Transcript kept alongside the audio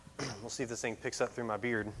see if this thing picks up through my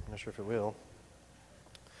beard. I'm not sure if it will.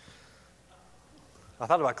 I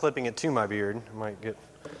thought about clipping it to my beard. I might get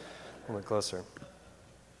a little bit closer.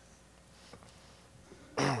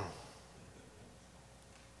 All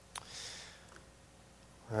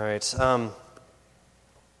right. I'd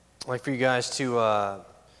like for you guys to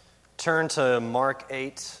turn to Mark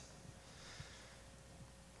 8,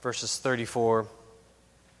 verses 34.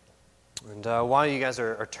 And while you guys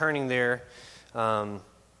are turning there, I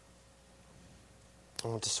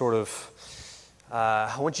want to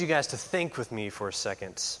I want you guys to think with me for a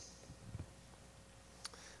second.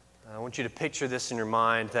 I want you to picture this in your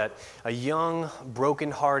mind, that a young,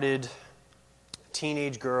 broken-hearted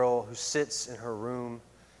teenage girl who sits in her room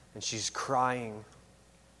and she's crying.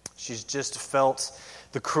 She's just felt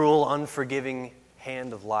the cruel, unforgiving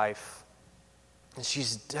hand of life. And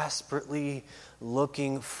she's desperately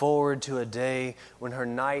looking forward to a day when her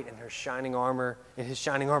knight in his shining armor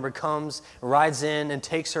comes, rides in, and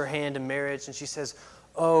takes her hand in marriage. And she says,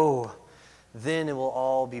 "Oh, then it will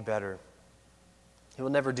all be better. He will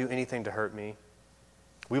never do anything to hurt me.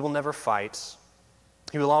 We will never fight.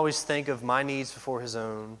 He will always think of my needs before his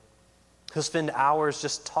own. He'll spend hours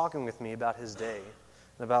just talking with me about his day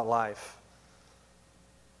and about life.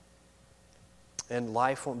 And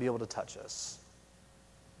life won't be able to touch us."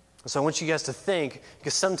 So I want you guys to think,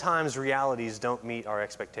 because sometimes realities don't meet our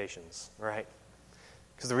expectations, right?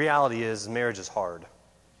 Because the reality is marriage is hard.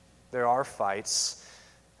 There are fights,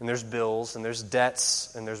 and there's bills, and there's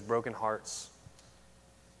debts, and there's broken hearts.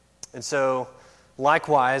 And so,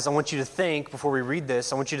 likewise, I want you to think, before we read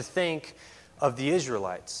this, I want you to think of the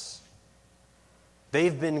Israelites.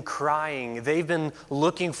 They've been crying. They've been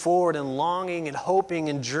looking forward and longing and hoping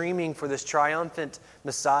and dreaming for this triumphant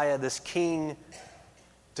Messiah, this King,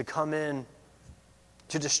 to come in,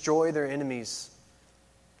 to destroy their enemies,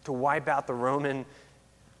 to wipe out the Roman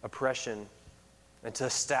oppression, and to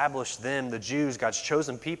establish them, the Jews, God's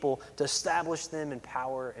chosen people, to establish them in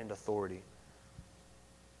power and authority.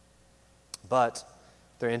 But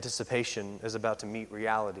their anticipation is about to meet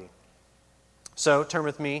reality. So turn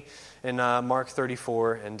with me in Mark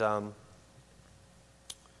 34, and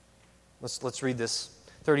let's read this,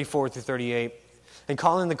 34 through 38. And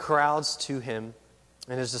calling the crowds to him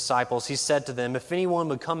and his disciples, he said to them, "If anyone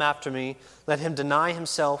would come after me, let him deny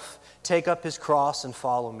himself, take up his cross, and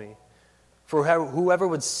follow me. For whoever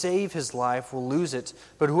would save his life will lose it,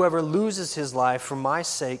 but whoever loses his life for my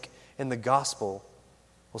sake and the gospel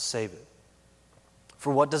will save it.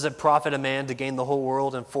 For what does it profit a man to gain the whole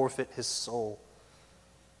world and forfeit his soul?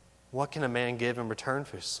 What can a man give in return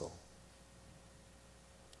for his soul?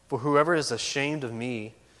 For whoever is ashamed of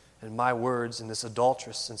me and my words in this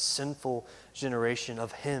adulterous and sinful generation,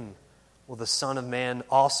 of him will the Son of Man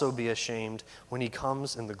also be ashamed when he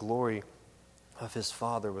comes in the glory of his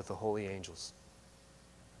Father with the holy angels."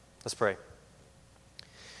 Let's pray.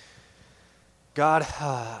 God,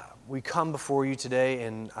 we come before you today,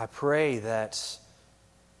 and I pray that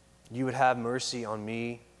you would have mercy on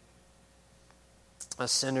me, a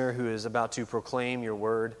sinner who is about to proclaim your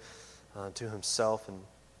word to himself and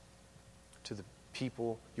to the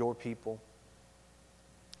people, your people.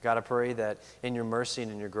 God, I pray that in your mercy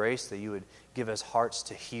and in your grace that you would give us hearts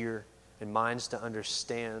to hear and minds to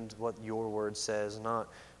understand what your word says, not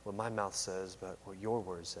what my mouth says, but what your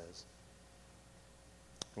word says.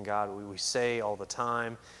 And God, we say all the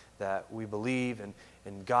time that we believe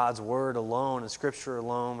in God's word alone and Scripture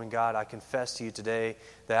alone. And God, I confess to you today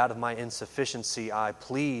that out of my insufficiency, I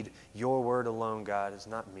plead your word alone, God, is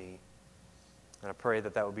not me. And I pray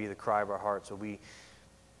that that would be the cry of our hearts, where we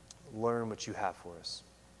learn what you have for us,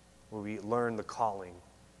 where we learn the calling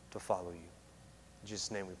to follow you. In Jesus'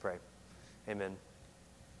 name we pray. Amen.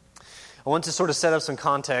 I want to sort of set up some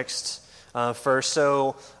context first.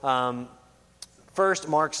 So, first,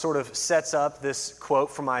 Mark sort of sets up this quote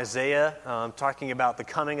from Isaiah, talking about the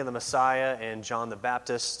coming of the Messiah and John the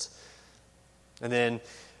Baptist. And then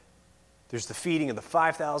there's the feeding of the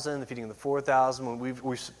 5,000, the feeding of the 4,000. When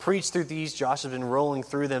we've preached through these, Josh has been rolling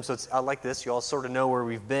through them, so I like this. You all sort of know where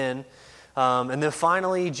we've been. And then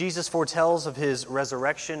finally, Jesus foretells of his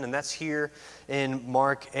resurrection, and that's here in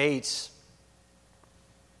Mark 8.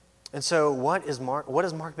 And so what has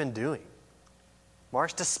Mark been doing?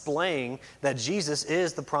 Mark's displaying that Jesus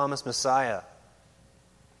is the promised Messiah.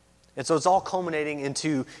 And so it's all culminating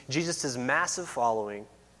into Jesus' massive following.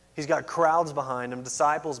 He's got crowds behind him,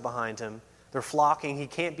 disciples behind him. They're flocking. He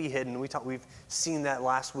can't be hidden. We've seen that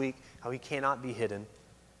last week, how he cannot be hidden.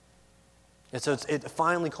 And so it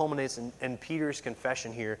finally culminates in Peter's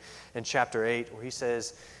confession here in chapter 8, where he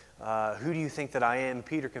says, "Who do you think that I am?"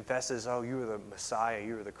 Peter confesses, "Oh, you are the Messiah.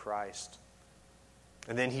 You are the Christ."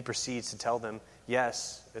 And then he proceeds to tell them,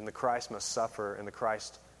 yes, and the Christ must suffer, and the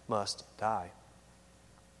Christ must die.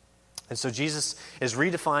 And so Jesus is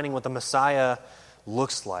redefining what the Messiah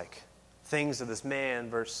looks like. Things of man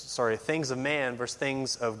versus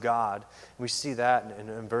things of God. And we see that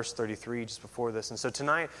in verse 33 just before this. And so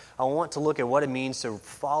tonight I want to look at what it means to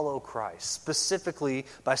follow Christ, specifically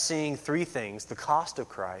by seeing three things: the cost of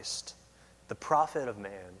Christ, the profit of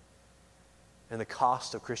man, and the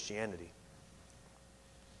cost of Christianity.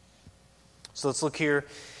 So let's look here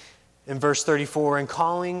in verse 34. And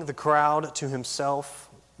calling the crowd to himself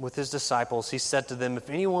with his disciples, he said to them, if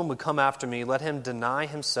anyone would come after me, let him deny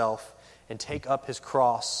himself and take up his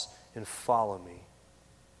cross and follow me.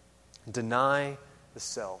 Deny the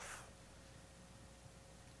self.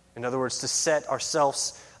 In other words, to set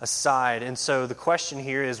ourselves aside. And so the question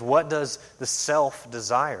here is, what does the self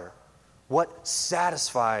desire? What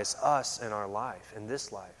satisfies us in our life, in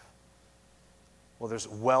this life? Well, there's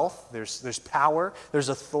wealth, there's power, there's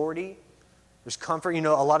authority, there's comfort. You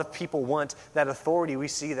know, a lot of people want that authority. We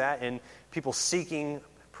see that in people seeking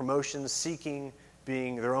promotions, seeking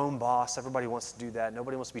being their own boss. Everybody wants to do that.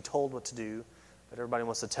 Nobody wants to be told what to do, but everybody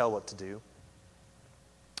wants to tell what to do.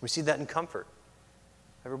 We see that in comfort.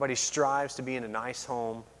 Everybody strives to be in a nice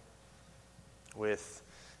home with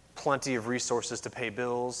plenty of resources to pay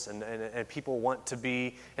bills, and people want to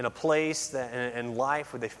be in a place in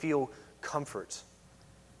life where they feel comfort.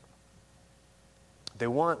 We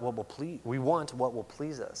want what will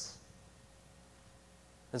please us.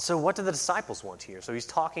 And so what do the disciples want here? So he's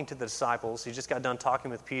talking to the disciples. He just got done talking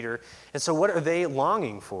with Peter. And so what are they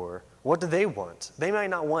longing for? What do they want? They might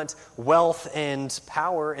not want wealth and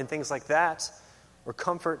power and things like that, or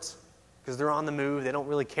comfort, because they're on the move. They don't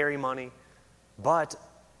really carry money. But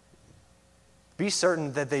be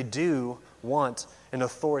certain that they do want an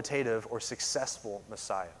authoritative or successful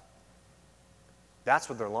Messiah. That's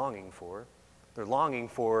what they're longing for. They're longing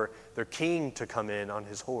for their king to come in on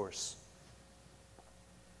his horse.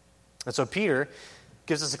 And so Peter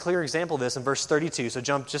gives us a clear example of this in verse 32. So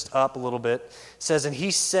jump just up a little bit. It says, and he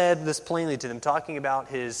said this plainly to them, talking about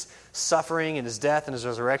his suffering and his death and his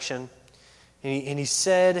resurrection. And he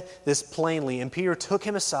said this plainly, and Peter took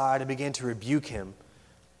him aside and began to rebuke him.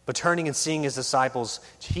 But turning and seeing his disciples,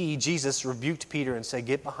 Jesus, rebuked Peter and said,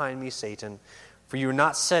 get behind me, Satan, for you are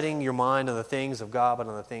not setting your mind on the things of God, but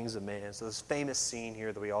on the things of man. So this famous scene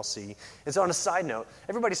here that we all see. And so on a side note,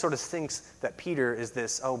 everybody sort of thinks that Peter is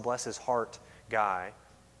this, oh, bless his heart guy.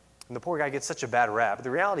 And the poor guy gets such a bad rap. But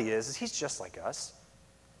the reality is he's just like us.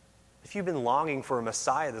 If you've been longing for a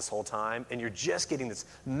Messiah this whole time, and you're just getting this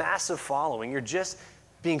massive following, you're just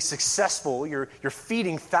being successful, you're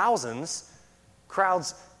feeding thousands,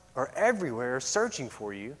 crowds are everywhere searching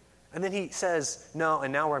for you. And then he says, no,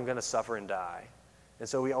 and now I'm going to suffer and die. And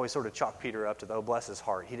so we always sort of chalk Peter up to, oh, bless his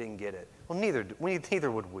heart, he didn't get it. Well,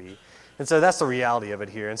 neither would we. And so that's the reality of it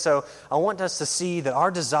here. And so I want us to see that our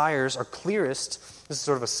desires are clearest. This is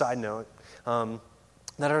sort of a side note.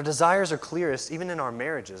 That our desires are clearest even in our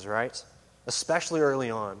marriages, right? Especially early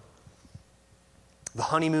on. The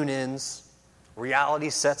honeymoon ends, reality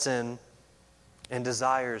sets in, and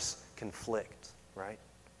desires conflict, right?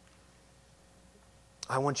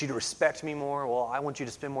 I want you to respect me more. Well, I want you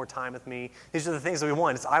to spend more time with me. These are the things that we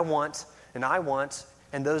want. It's I want,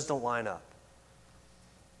 and those don't line up.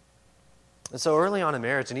 And so early on in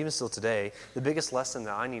marriage, and even still today, the biggest lesson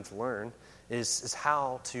that I need to learn is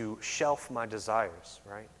how to shelf my desires,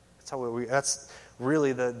 right? That's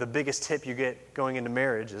really the biggest tip you get going into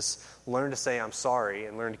marriage is learn to say I'm sorry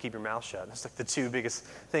and learn to keep your mouth shut. That's like the two biggest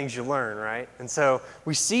things you learn, right? And so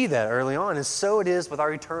we see that early on, and so it is with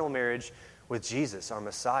our eternal marriage with Jesus, our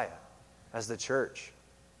Messiah, as the church.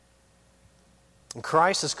 And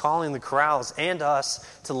Christ is calling the crowds and us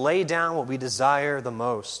to lay down what we desire the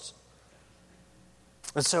most.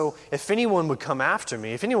 And so, if anyone would come after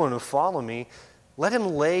me, if anyone would follow me, let him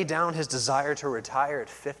lay down his desire to retire at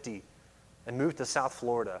 50 and move to South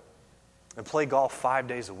Florida and play golf 5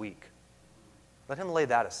 days a week. Let him lay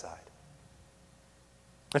that aside.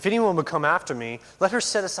 If anyone would come after me, let her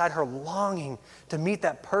set aside her longing to meet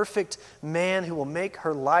that perfect man who will make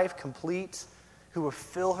her life complete, who will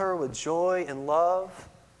fill her with joy and love.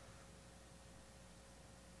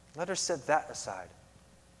 Let her set that aside.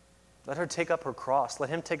 Let her take up her cross. Let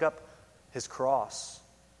him take up his cross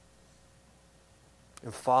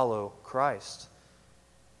and follow Christ.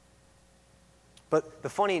 But the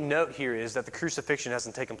funny note here is that the crucifixion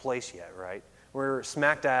hasn't taken place yet, right? We're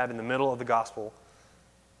smack dab in the middle of the Gospel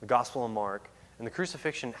of Mark, and the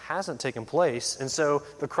crucifixion hasn't taken place. And so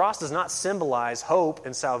the cross does not symbolize hope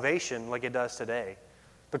and salvation like it does today.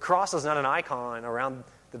 The cross is not an icon around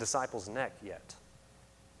the disciples' neck yet.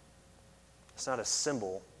 It's not a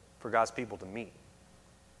symbol for God's people to meet.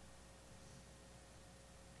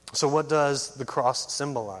 So what does the cross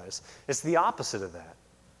symbolize? It's the opposite of that.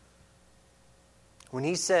 When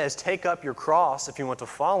he says, take up your cross if you want to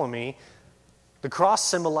follow me, the cross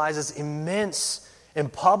symbolizes immense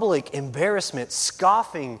and public embarrassment,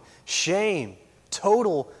 scoffing, shame,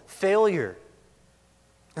 total failure,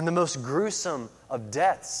 and the most gruesome of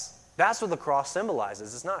deaths. That's what the cross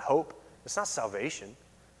symbolizes. It's not hope. It's not salvation.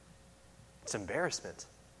 It's embarrassment.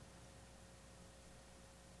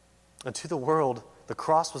 And to the world, the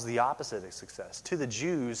cross was the opposite of success. To the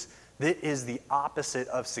Jews, it is the opposite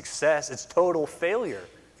of success. It's total failure.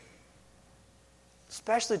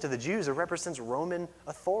 Especially to the Jews, it represents Roman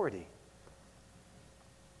authority.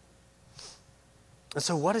 And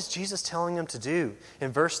so what is Jesus telling them to do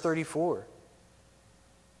in verse 34?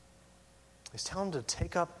 He's telling them to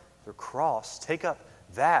take up their cross, take up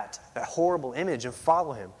that horrible image and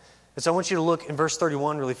follow him. And so I want you to look in verse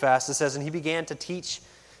 31 really fast. It says, and he began to teach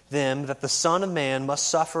them that the Son of Man must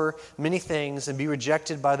suffer many things and be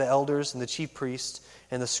rejected by the elders and the chief priests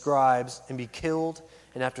and the scribes and be killed,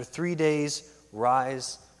 and after 3 days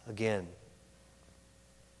rise again.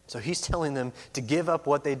 So he's telling them to give up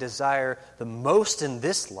what they desire the most in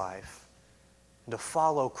this life and to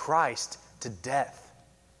follow Christ to death.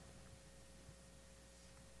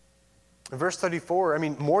 In verse 34,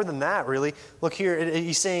 more than that, really. Look here,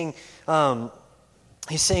 he's saying,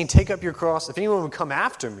 take up your cross. If anyone would come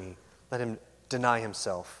after me, let him deny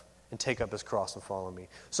himself and take up his cross and follow me.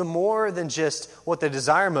 So more than just what they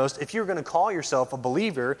desire most, if you're going to call yourself a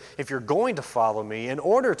believer, if you're going to follow me, in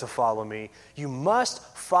order to follow me, you must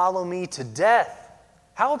follow me to death.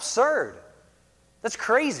 How absurd. That's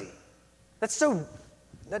crazy. That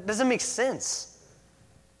doesn't make sense.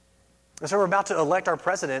 And so we're about to elect our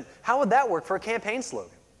president. How would that work for a campaign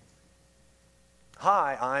slogan?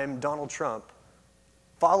 Hi, I'm Donald Trump.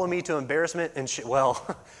 Follow me to embarrassment and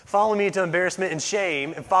follow me to embarrassment and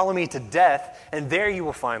shame, and follow me to death, and there you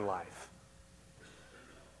will find life.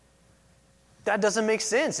 That doesn't make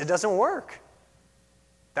sense. It doesn't work.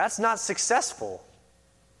 That's not successful.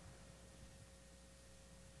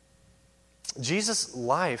 Jesus'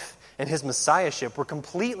 life and his messiahship were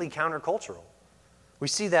completely countercultural. We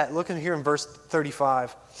see that, look here in verse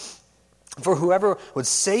 35. For whoever would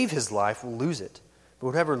save his life will lose it.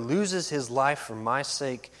 But whoever loses his life for my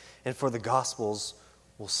sake and for the gospel's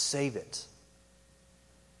will save it.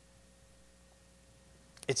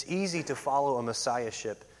 It's easy to follow a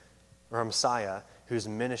messiahship or a Messiah whose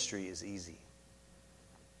ministry is easy.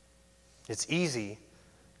 It's easy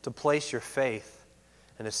to place your faith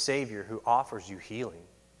in a Savior who offers you healing,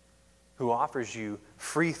 who offers you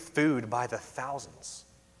free food by the thousands,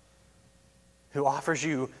 who offers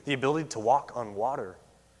you the ability to walk on water.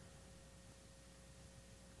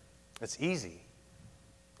 It's easy.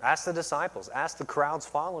 Ask the disciples. Ask the crowds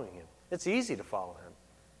following him. It's easy to follow him.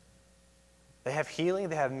 They have healing.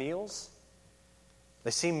 They have meals.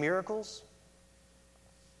 They see miracles.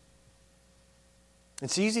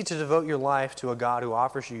 It's easy to devote your life to a God who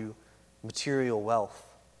offers you material wealth.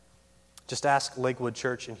 Just ask Lakewood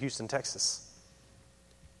Church in Houston, Texas.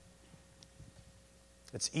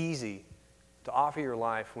 It's easy to offer your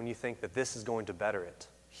life when you think that this is going to better it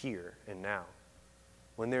here and now.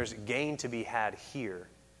 When there's gain to be had here,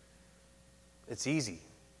 it's easy.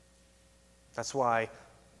 That's why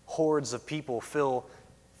hordes of people fill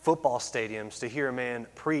football stadiums to hear a man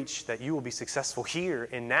preach that you will be successful here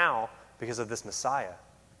and now because of this Messiah.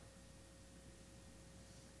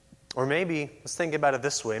 Or maybe, let's think about it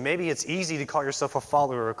this way, maybe it's easy to call yourself a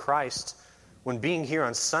follower of Christ when being here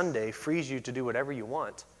on Sunday frees you to do whatever you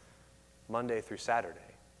want, Monday through Saturday.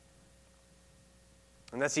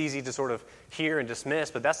 And that's easy to sort of hear and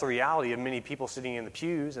dismiss, but that's the reality of many people sitting in the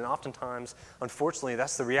pews, and oftentimes, unfortunately,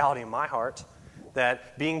 that's the reality in my heart,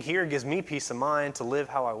 that being here gives me peace of mind to live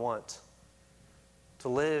how I want, to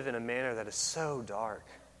live in a manner that is so dark,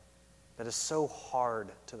 that is so hard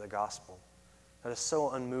to the gospel, that is so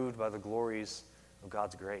unmoved by the glories of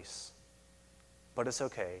God's grace. But it's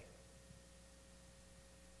okay.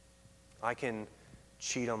 I can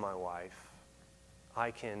cheat on my wife.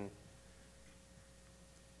 I can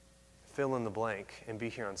fill in the blank and be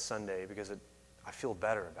here on Sunday because I feel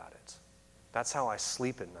better about it. That's how I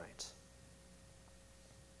sleep at night.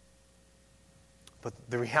 But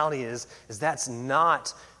the reality is that's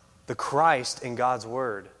not the Christ in God's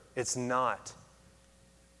Word. It's not.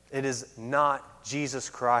 It is not Jesus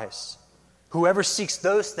Christ. Whoever seeks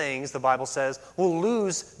those things, the Bible says, will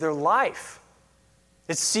lose their life.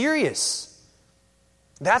 It's serious.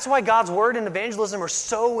 That's why God's Word and evangelism are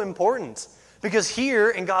so important. Because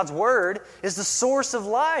here in God's Word is the source of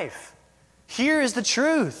life. Here is the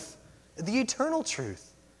truth, the eternal truth.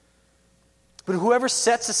 But whoever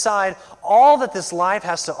sets aside all that this life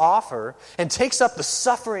has to offer and takes up the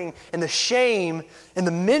suffering and the shame and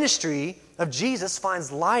the ministry of Jesus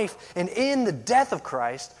finds life, and in the death of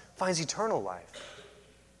Christ finds eternal life.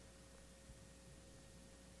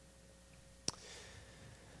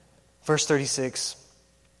 Verse 36,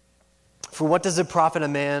 for what does it profit a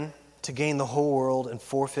man to gain the whole world and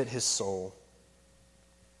forfeit his soul?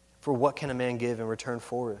 For what can a man give in return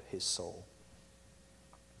for his soul?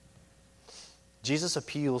 Jesus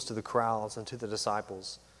appeals to the crowds and to the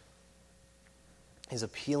disciples. He's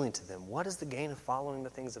appealing to them. What is the gain of following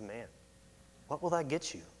the things of man? What will that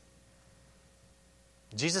get you?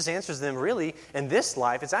 Jesus answers them, really, in this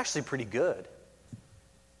life, it's actually pretty good.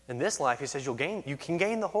 In this life, he says, you can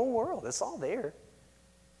gain the whole world. It's all there.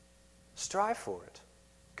 Strive for it.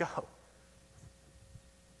 Go.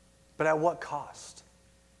 But at what cost?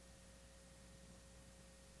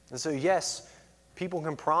 And so, yes, people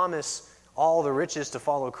can promise all the riches to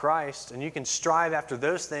follow Christ, and you can strive after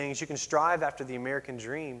those things. You can strive after the American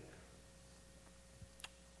dream.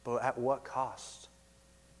 But at what cost?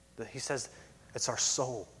 He says it's our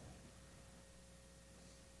soul.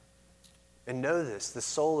 And know this, the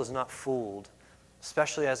soul is not fooled,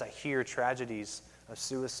 especially as I hear tragedies of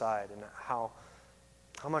suicide and how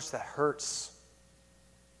much that hurts,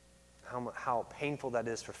 how painful that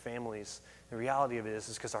is for families. The reality of it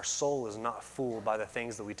is because our soul is not fooled by the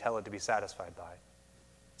things that we tell it to be satisfied by.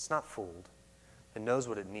 It's not fooled. It knows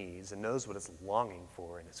what it needs. It knows what it's longing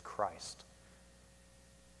for, and it's Christ.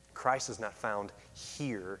 Christ is not found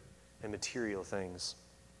here in material things.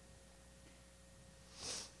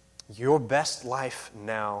 Your best life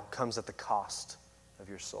now comes at the cost of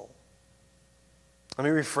your soul. Let me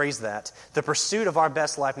rephrase that. The pursuit of our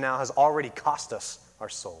best life now has already cost us our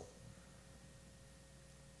soul.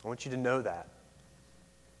 I want you to know that.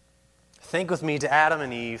 Think with me to Adam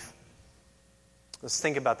and Eve. Let's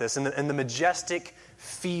think about this. In the majestic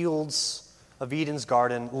fields of Eden's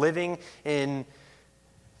garden, living in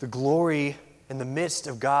the glory in the midst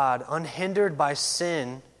of God, unhindered by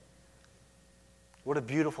sin. What a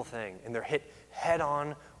beautiful thing. And they're hit head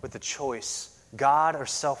on with the choice, God or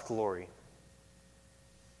self-glory.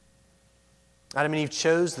 Adam and Eve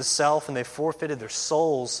chose the self, and they forfeited their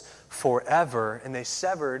souls forever, and they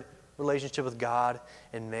severed relationship with God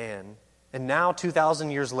and man. And now,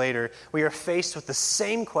 2,000 years later, we are faced with the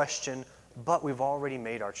same question, but we've already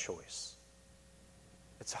made our choice.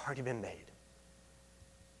 It's already been made.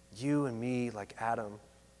 You and me, like Adam,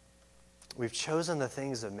 we've chosen the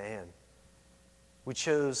things of man. We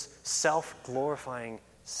chose self-glorifying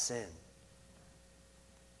sin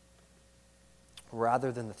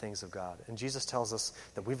rather than the things of God. And Jesus tells us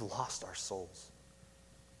that we've lost our souls.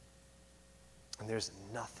 And there's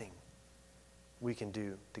nothing we can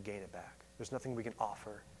do to gain it back. There's nothing we can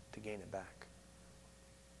offer to gain it back.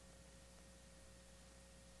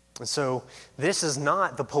 And so this is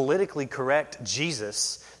not the politically correct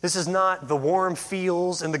Jesus. This is not the warm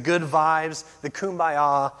feels and the good vibes, the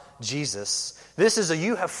kumbaya Jesus. This is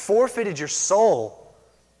you have forfeited your soul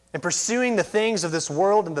in pursuing the things of this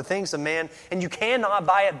world and the things of man, and you cannot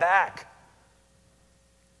buy it back.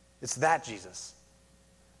 It's that Jesus.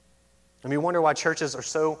 And we wonder why churches are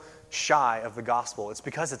so shy of the gospel. It's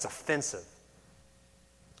because it's offensive.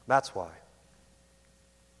 That's why.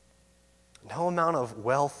 No amount of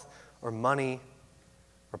wealth or money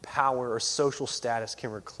or power or social status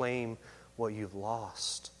can reclaim what you've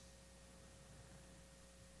lost.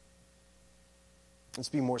 Let's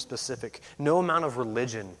be more specific. No amount of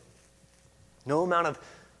religion, no amount of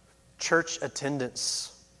church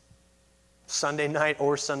attendance, Sunday night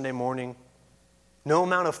or Sunday morning, no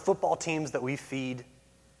amount of football teams that we feed,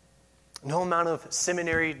 no amount of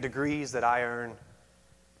seminary degrees that I earn,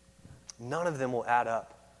 none of them will add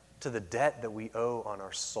up to the debt that we owe on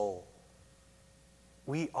our soul.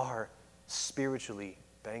 We are spiritually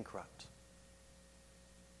bankrupt.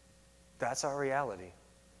 That's our reality.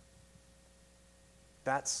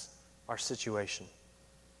 That's our situation.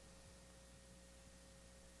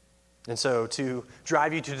 And so to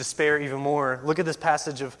drive you to despair even more, look at this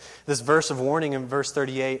passage of this verse of warning in verse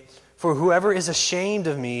 38. For whoever is ashamed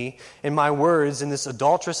of me and my words in this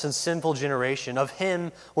adulterous and sinful generation, of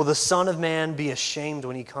him will the Son of Man be ashamed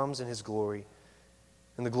when he comes in his glory,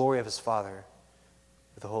 in the glory of his Father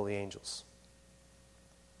with the holy angels.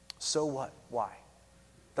 So what? Why?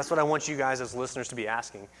 That's what I want you guys as listeners to be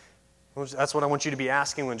asking. That's what I want you to be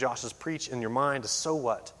asking when Josh is preaching in your mind is, so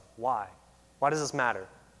what? Why? Why does this matter?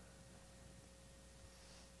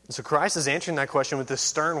 So Christ is answering that question with this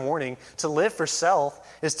stern warning. To live for self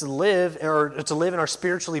is to live, or to live in our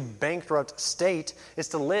spiritually bankrupt state, is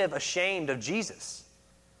to live ashamed of Jesus.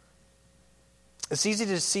 It's easy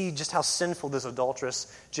to see just how sinful this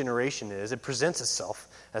adulterous generation is. It presents itself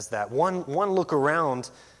as that. One look around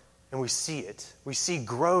and we see it. We see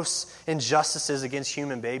gross injustices against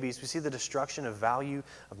human babies. We see the destruction of value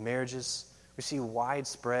of marriages. We see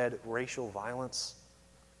widespread racial violence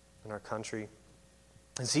in our country.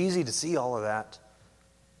 It's easy to see all of that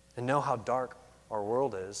and know how dark our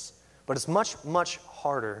world is, but it's much, much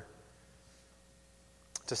harder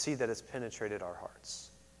to see that it's penetrated our hearts.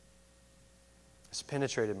 It's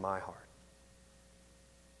penetrated my heart.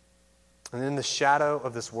 And in the shadow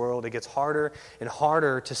of this world, it gets harder and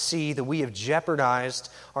harder to see that we have jeopardized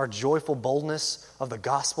our joyful boldness of the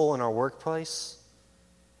gospel in our workplace.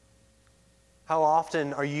 How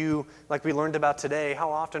often are you, like we learned about today,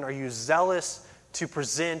 how often are you zealous to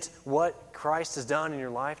present what Christ has done in your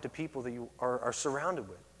life to people that you are surrounded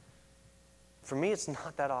with? For me, it's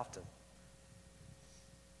not that often.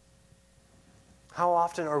 How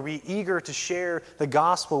often are we eager to share the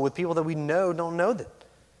gospel with people that we know don't know that?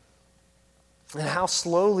 And how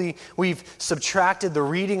slowly we've subtracted the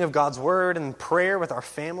reading of God's word and prayer with our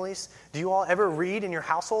families. Do you all ever read in your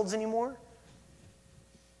households anymore?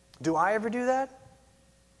 Do I ever do that?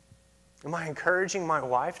 Am I encouraging my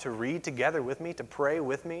wife to read together with me, to pray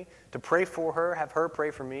with me, to pray for her, have her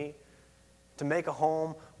pray for me, to make a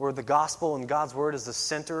home where the gospel and God's word is the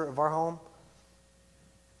center of our home?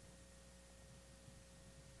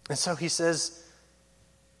 And so he says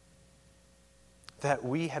that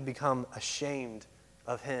we have become ashamed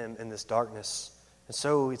of him in this darkness. And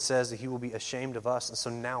so it says that he will be ashamed of us. And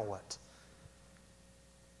so now what?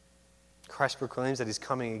 Christ proclaims that he's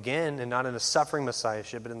coming again, and not in a suffering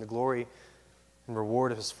messiahship, but in the glory and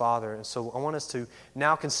reward of his Father. And so I want us to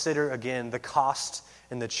now consider again the cost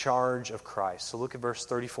and the charge of Christ. So look at verse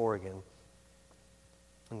 34 again.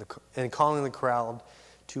 And calling the crowd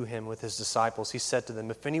to him with his disciples, he said to them,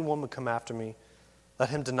 "If anyone would come after me, let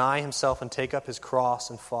him deny himself and take up his cross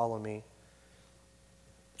and follow me.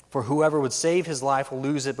 For whoever would save his life will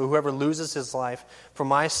lose it, but whoever loses his life for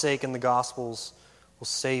my sake and the gospel's will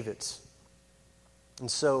save it." And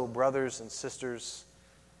so, brothers and sisters,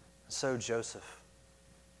 so Joseph,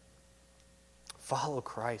 follow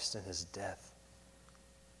Christ in his death.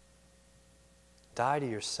 Die to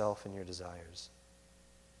yourself and your desires.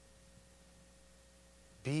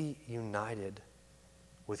 Be united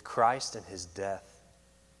with Christ in his death,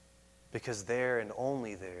 because there and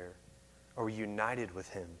only there are we united with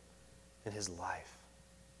him in his life.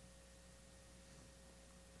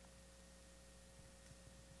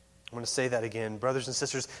 I'm going to say that again. Brothers and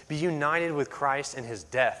sisters, be united with Christ in his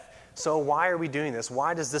death. So why are we doing this?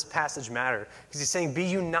 Why does this passage matter? Because he's saying, be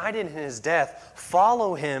united in his death.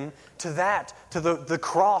 Follow him to that, to the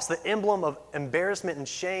cross, the emblem of embarrassment and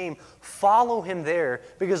shame. Follow him there,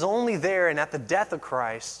 because only there and at the death of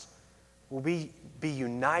Christ will we be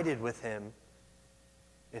united with him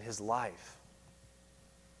in his life.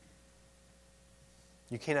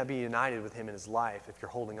 You cannot be united with him in his life if you're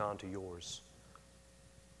holding on to yours.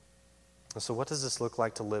 And so what does this look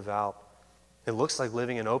like to live out? It looks like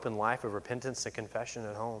living an open life of repentance and confession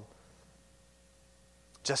at home.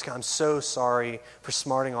 Jessica, I'm so sorry for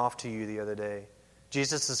smarting off to you the other day.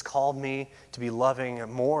 Jesus has called me to be loving,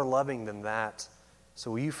 more loving than that.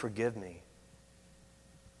 So will you forgive me?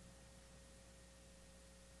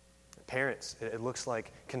 Parents, it looks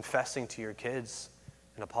like confessing to your kids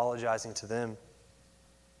and apologizing to them.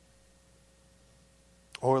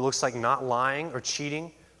 Or it looks like not lying or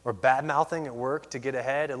cheating or bad-mouthing at work to get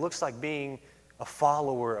ahead. It looks like being a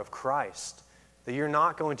follower of Christ. That you're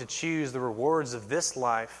not going to choose the rewards of this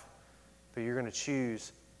life, but you're going to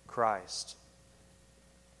choose Christ.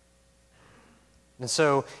 And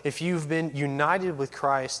so, if you've been united with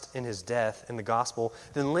Christ in his death in the gospel,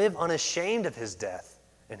 then live unashamed of his death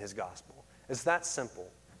in his gospel. It's that simple.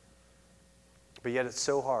 But yet it's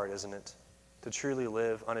so hard, isn't it, to truly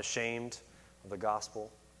live unashamed of the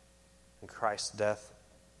gospel and Christ's death.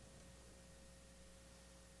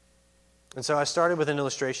 And so I started with an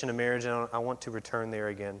illustration of marriage, and I want to return there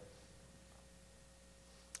again.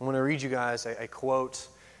 I want to read you guys a quote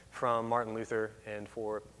from Martin Luther, and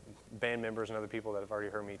for band members and other people that have already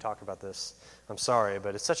heard me talk about this, I'm sorry,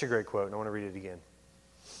 but it's such a great quote, and I want to read it again.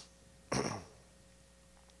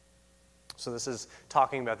 So this is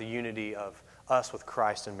talking about the unity of us with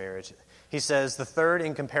Christ in marriage. He says, the third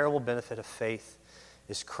incomparable benefit of faith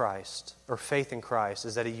is Christ, or faith in Christ,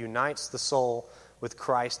 is that it unites the soul with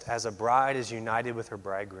Christ as a bride is united with her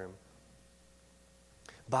bridegroom.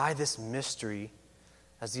 By this mystery,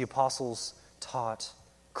 as the apostles taught,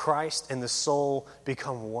 Christ and the soul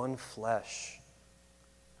become one flesh.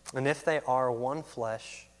 And if they are one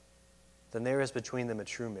flesh, then there is between them a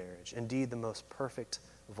true marriage, indeed the most perfect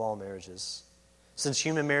of all marriages. Since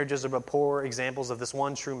human marriages are but poor examples of this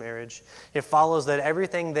one true marriage, it follows that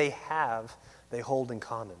everything they have, they hold in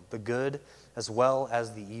common, the good as well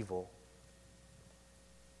as the evil.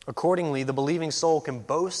 Accordingly, the believing soul can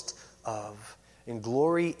boast of and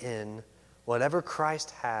glory in whatever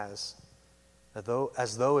Christ has,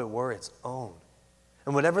 as though it were its own.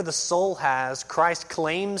 And whatever the soul has, Christ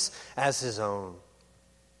claims as his own.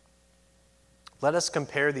 Let us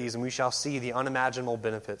compare these, and we shall see the unimaginable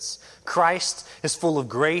benefits. Christ is full of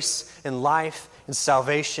grace and life and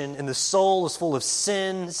salvation, and the soul is full of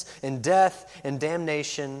sins and death and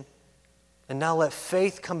damnation. And now let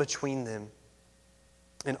faith come between them,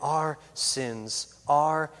 and our sins,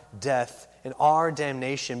 our death, and our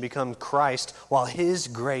damnation become Christ, while his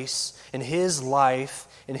grace and his life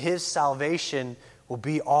and his salvation will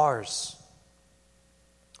be ours.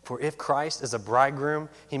 For if Christ is a bridegroom,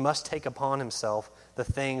 he must take upon himself the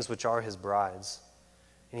things which are his bride's,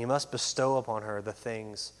 and he must bestow upon her the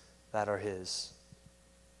things that are his.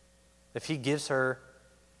 If he gives her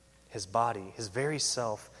his body, his very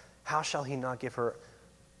self, how shall he not give her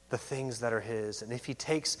the things that are his? And if he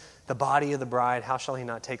takes the body of the bride, how shall he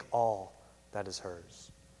not take all that is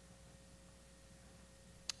hers?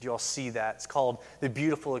 Do you all see that? It's called the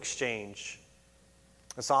beautiful exchange.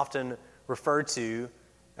 It's often referred to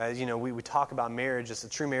as, we talk about marriage as a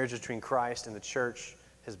true marriage between Christ and the church,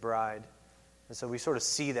 his bride. And so we sort of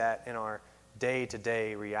see that in our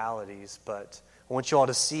day-to-day realities, but I want you all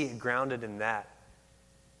to see it grounded in that.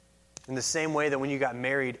 In the same way that when you got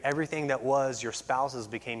married, everything that was your spouse's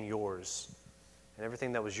became yours, and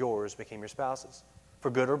everything that was yours became your spouse's, for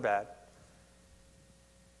good or bad.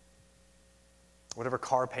 Whatever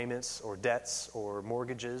car payments or debts or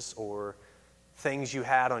mortgages or things you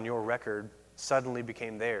had on your record suddenly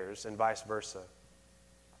became theirs, and vice versa.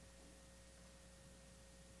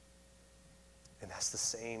 And that's the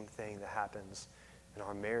same thing that happens in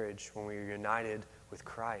our marriage when we are united with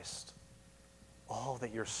Christ. All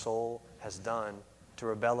that your soul has done to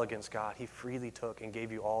rebel against God, he freely took and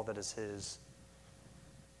gave you all that is his.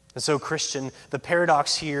 And so, Christian, the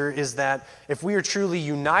paradox here is that if we are truly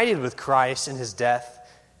united with Christ in his death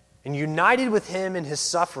and united with him in his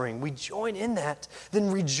suffering, we join in that,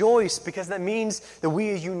 then rejoice, because that means that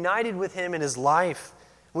we are united with him in his life.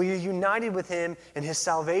 We are united with him in his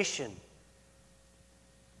salvation.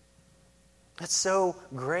 That's so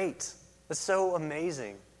great. That's so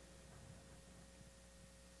amazing.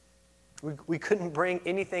 We couldn't bring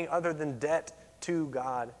anything other than debt to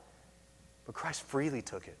God, but Christ freely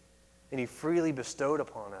took it, and he freely bestowed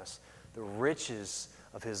upon us the riches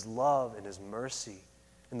of his love and his mercy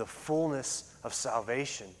and the fullness of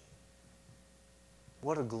salvation.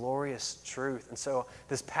 What a glorious truth. And so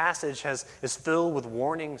this passage is filled with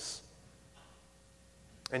warnings,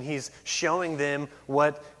 and he's showing them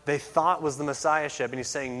what they thought was the Messiahship, and he's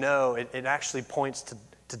saying, no, it actually points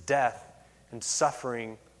to death and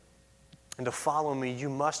suffering. And to follow me, you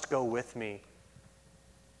must go with me.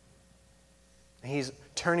 And he's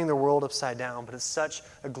turning the world upside down, but it's such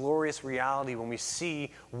a glorious reality when we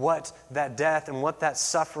see what that death and what that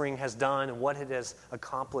suffering has done and what it has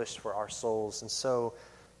accomplished for our souls. And so,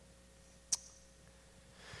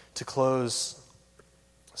 to close,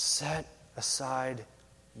 set aside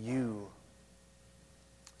you.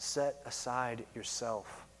 Set aside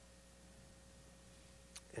yourself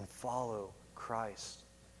and follow Christ.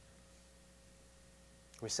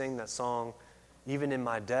 We sing that song, even in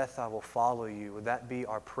my death I will follow you. Would that be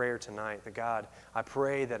our prayer tonight? That God, I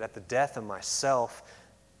pray that at the death of myself,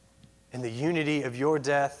 in the unity of your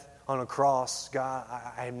death on a cross, God,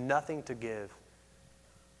 I have nothing to give,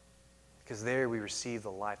 because there we receive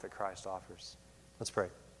the life that Christ offers. Let's pray.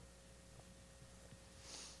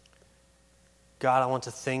 God, I want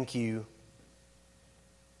to thank you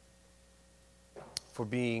for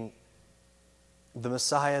being the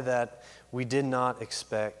Messiah that we did not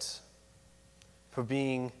expect, for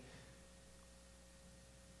being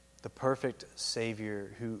the perfect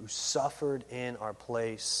Savior who suffered in our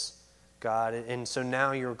place, God. And so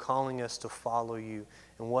now you're calling us to follow you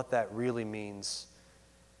and what that really means.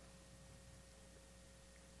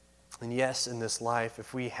 And yes, in this life,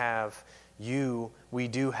 if we have you, we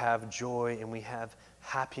do have joy and we have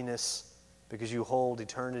happiness, because you hold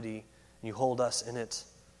eternity and you hold us in it.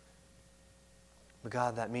 But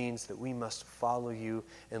God, that means that we must follow you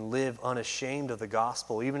and live unashamed of the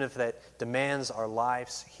gospel, even if that demands our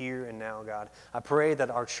lives here and now, God. I pray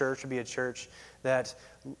that our church would be a church that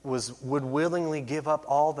would willingly give up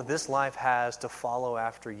all that this life has to follow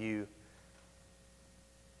after you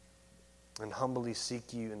and humbly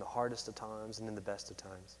seek you in the hardest of times and in the best of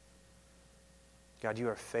times. God, you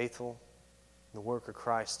are faithful. The work of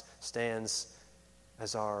Christ stands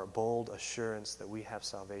as our bold assurance that we have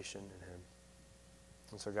salvation in him.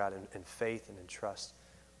 And so, God, in faith and in trust,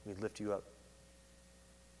 we lift you up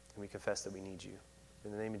and we confess that we need you.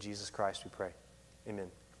 In the name of Jesus Christ, we pray.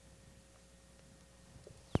 Amen.